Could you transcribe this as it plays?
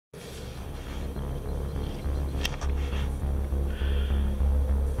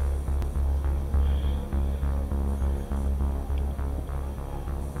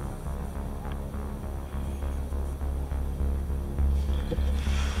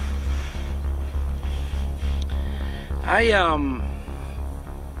I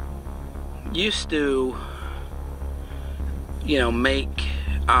used to, make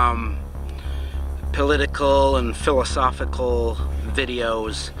political and philosophical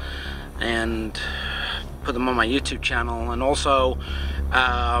videos and put them on my YouTube channel, and also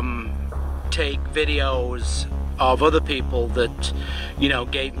take videos of other people that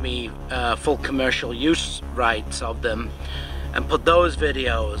gave me full commercial use rights of them, and put those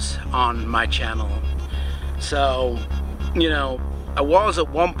videos on my channel. So I was at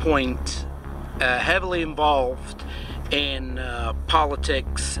one point heavily involved in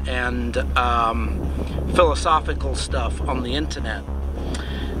politics and philosophical stuff on the internet.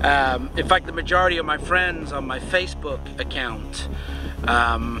 In fact, the majority of my friends on my Facebook account,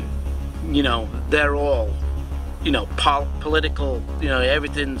 they're all political,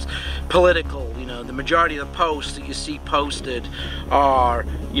 everything's political. The majority of the posts that you see posted are,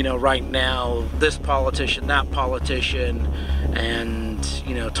 right now, this politician, that politician, and,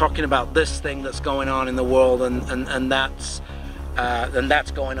 talking about this thing that's going on in the world, and that's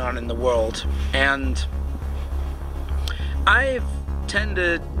going on in the world. And I've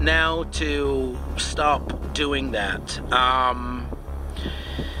tended now to stop doing that.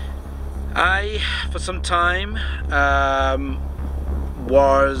 I, for some time,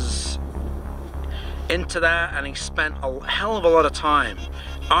 was into that, and I spent a hell of a lot of time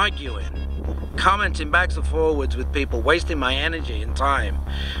arguing, commenting backs and forwards with people, wasting my energy and time,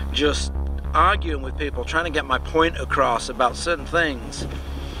 just arguing with people, trying to get my point across about certain things.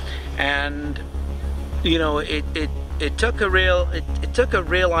 And it took a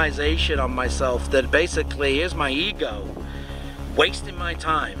realization on myself that basically here's my ego wasting my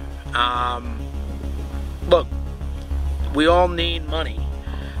time. Look, we all need money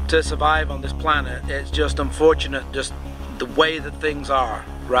to survive on this planet. It's just unfortunate, just the way that things are,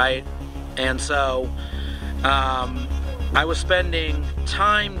 right? And so I was spending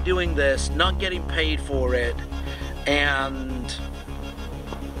time doing this, not getting paid for it, and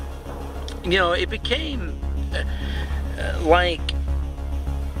it became like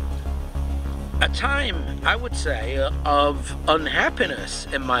a time, I would say, of unhappiness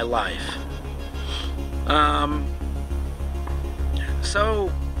in my life.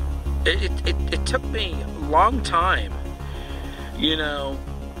 So it took me a long time,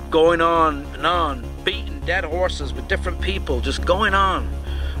 going on and on, beating dead horses with different people, just going on.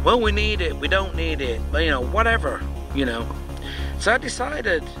 Well, we need it, we don't need it, whatever, So I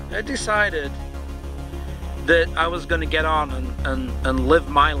decided that I was going to get on and live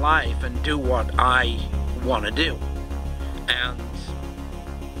my life and do what I want to do. And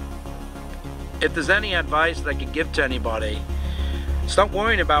if there's any advice that I could give to anybody, stop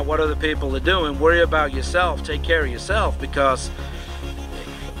worrying about what other people are doing. Worry about yourself. Take care of yourself, because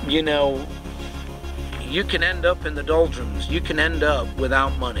you can end up in the doldrums. You can end up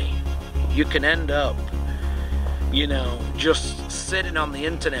without money. You can end up just sitting on the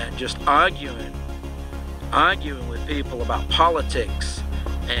internet, just arguing with people about politics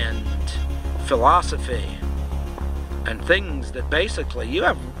and philosophy and things that basically you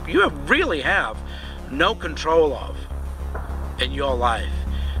really have no control of in your life.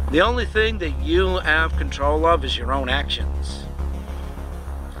 The only thing that you have control of is your own actions.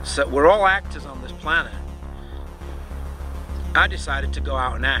 So we're all actors on this planet. I decided to go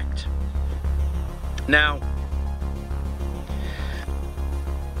out and act. Now,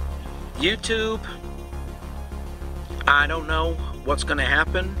 YouTube, I don't know what's going to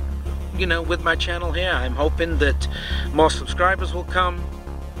happen, with my channel here. I'm hoping that more subscribers will come.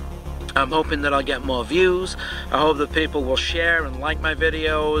 I'm hoping that I'll get more views. I hope that people will share and like my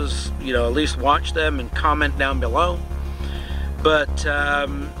videos, at least watch them and comment down below. But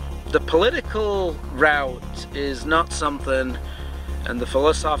the political route is not something, and the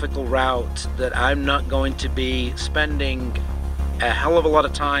philosophical route, that I'm not going to be spending a hell of a lot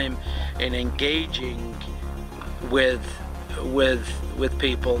of time in engaging with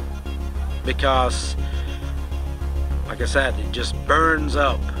people, because, like I said, it just burns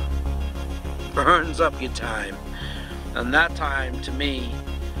up your time, and that time to me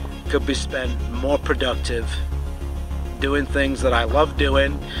could be spent more productive doing things that I love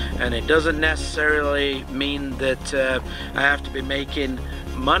doing. And it doesn't necessarily mean that I have to be making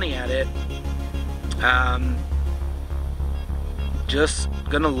money at it. Just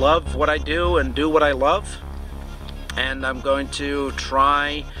gonna love what I do and do what I love, and I'm going to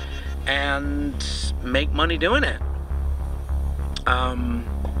try and make money doing it.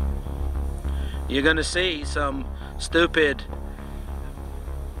 You're gonna see some stupid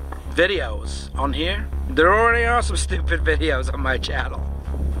videos on here. There already are some stupid videos on my channel,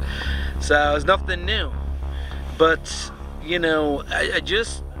 so it's nothing new. But, you know, I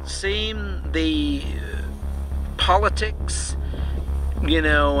just seen the politics, you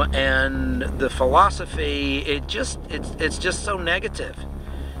know, and the philosophy, it's just so negative.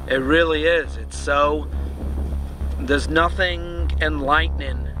 It really is. It's so, there's nothing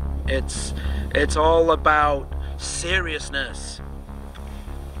enlightening. It's all about seriousness.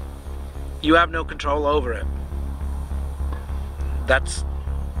 You have no control over it. That's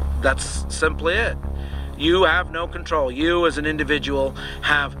simply it. You have no control. You as an individual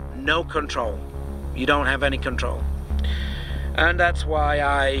have no control. You don't have any control. And that's why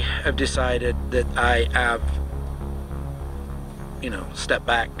I have decided that I have, you know, stepped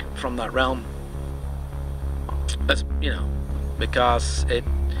back from that realm. That's, you know, because it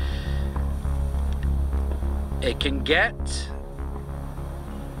can get,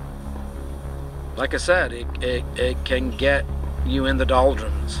 like I said, it can get you in the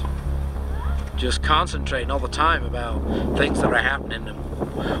doldrums. Just concentrating all the time about things that are happening and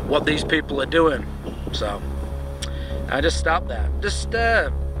what these people are doing. So I just stopped that. Just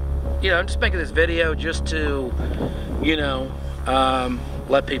you know, I'm just making this video just to, you know,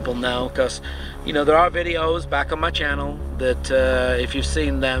 let people know, because, you know, there are videos back on my channel that if you've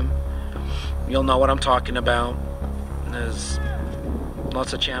seen them, you'll know what I'm talking about. There's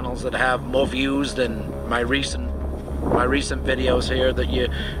lots of channels that have more views than my recent videos here that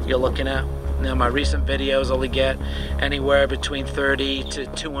you're looking at. Now, my recent videos only get anywhere between 30 to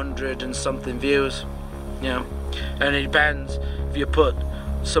 200 and something views, you know, and it depends if you put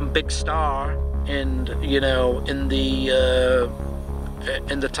some big star in, you know, in the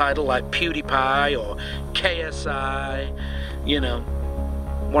title, like PewDiePie or KSI, you know,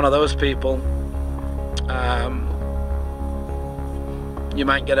 one of those people. You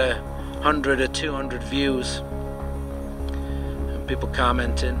might get 100 or 200 views and people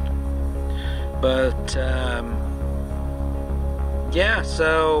commenting. But yeah,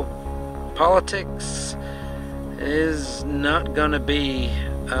 so politics is not gonna be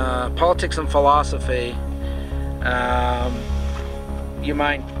politics and philosophy. You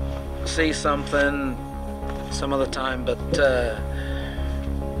might see something some other time, but I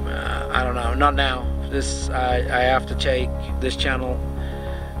don't know, not now. This I have to take this channel,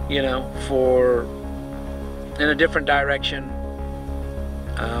 you know, in a different direction.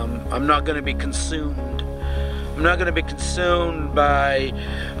 I'm not going to be consumed. I'm not going to be consumed by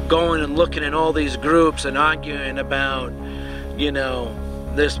going and looking at all these groups and arguing about, you know,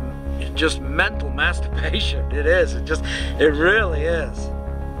 this just mental masturbation. It is. It really is.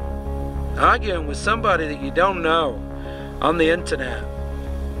 Arguing with somebody that you don't know on the internet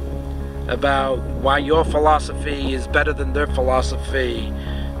about why your philosophy is better than their philosophy,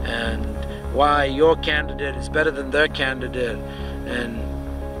 and why your candidate is better than their candidate. And,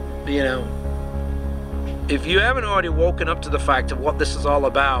 you know, if you haven't already woken up to the fact of what this is all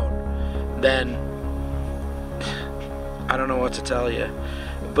about, then I don't know what to tell you.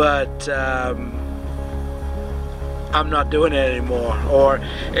 But I'm not doing it anymore. Or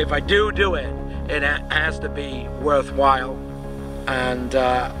if I do it, it has to be worthwhile. And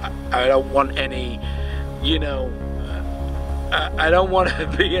I don't want any, you know, I don't want to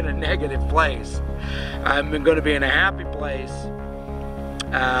be in a negative place. I'm going to be in a happy place,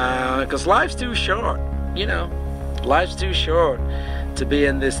 because life's too short, you know. Life's too short to be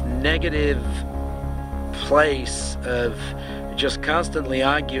in this negative place of just constantly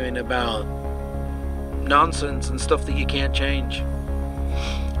arguing about nonsense and stuff that you can't change.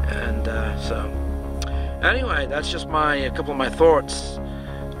 And so anyway, that's just a couple of my thoughts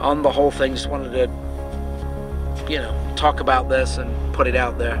on the whole thing. Just wanted to, you know, talk about this and put it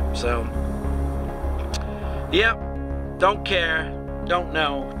out there. So yeah, don't care, don't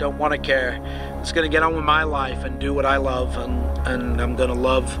know, don't want to care. I'm just gonna get on with my life and do what I love, and I'm gonna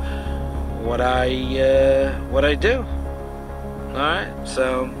love what I do. All right,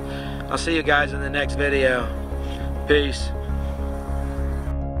 so I'll see you guys in the next video. Peace.